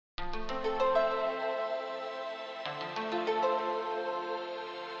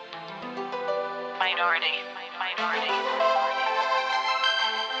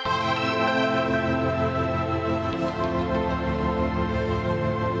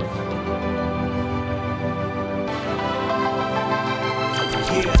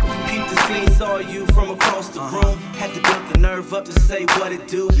Saw you from across the room. Had to build the nerve up to say what it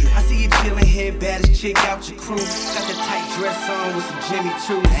do. I see you chillin' here, baddest chick out your crew. Got the tight dress on with some Jimmy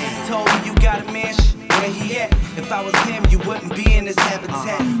Choo's. Told me you got a man, where he at? If I was him, you wouldn't be in this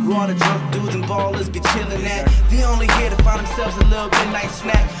habitat. Where all the drunk dudes and ballers be chillin' at. They only here to find themselves a little midnight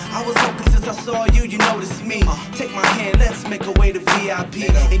snack. I was hoping since I saw you, you noticed me. Take my hand, let's make our way to VIP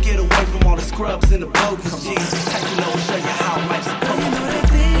and get away from all the scrubs and the bogus G's. TaitanO will show you how life's supposed to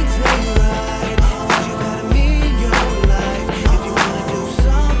be.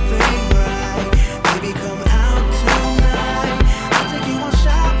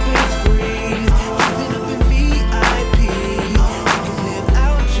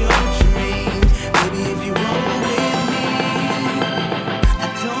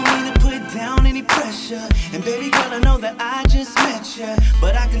 And baby girl, I know that I just met ya,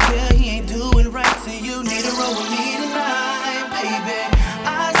 but I can tell he ain't doing right, so you need to roll with me tonight, baby.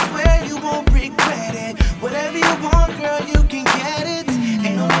 I swear you won't regret it. Whatever you want, girl, you can get it.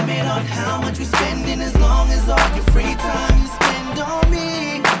 Ain't no limit on how much we spending, as long as all your free time you spend on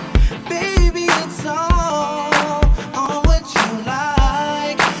me. Baby, it's all on what you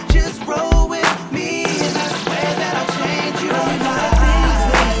like. Just roll with me, and I swear that I'll change your life.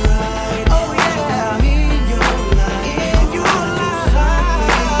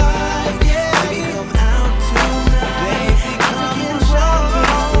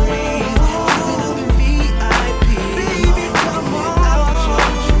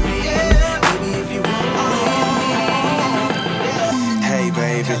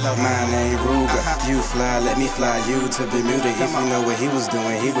 My name Rugah, you fly, let me fly you to Bermuda. If you know what he was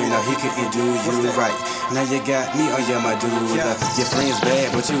doing, he would know he couldn't do you right. Now you got me on your medulla. Your friend's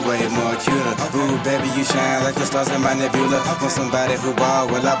bad, but you way more cuter. Ooh, baby, you shine like the stars in my nebula. Want somebody who ball,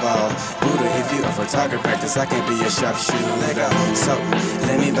 well I ball. Buddha, if you a photographer practice, I can be a sharpshooter. So,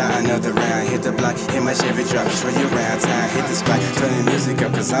 let me buy another round. Hit the block, in my Chevy drop, show you around town. Hit the spot, turn the music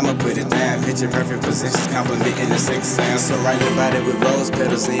up, cause I'ma put it down. Picture perfect positions, complimenting the sex sound. So write your body with rose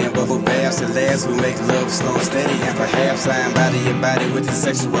petals and bubble baths. The lads who make love slow and steady, and perhaps I embody your body with the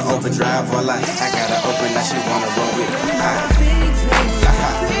sexual overdrive. Voila, I gotta open, now she wanna roll with me.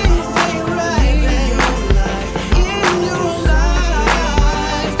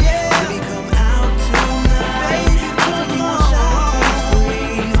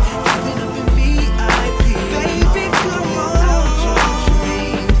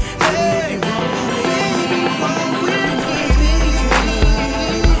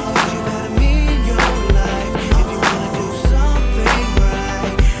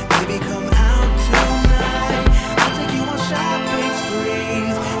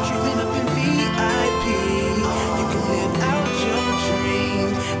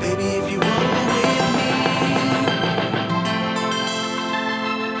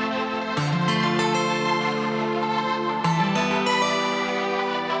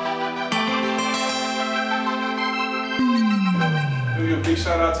 A big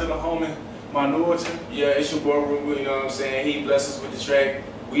shout out to the homie Minority. Yeah, it's your boy Rugah, you know what I'm saying? He blessed us with the track.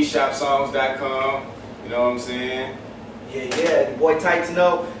 WeShopSongs.com, you know what I'm saying? Yeah, the boy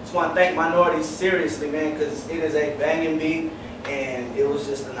TaitanO. Just want to thank Minority seriously, man, because it is a banging beat, and it was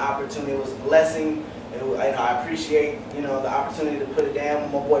just an opportunity. It was a blessing. I appreciate, you know, the opportunity to put it down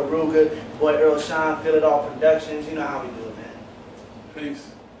with my boy Rugah, boy Earl Sean, Feel It All Productions. You know how we do it, man. Peace.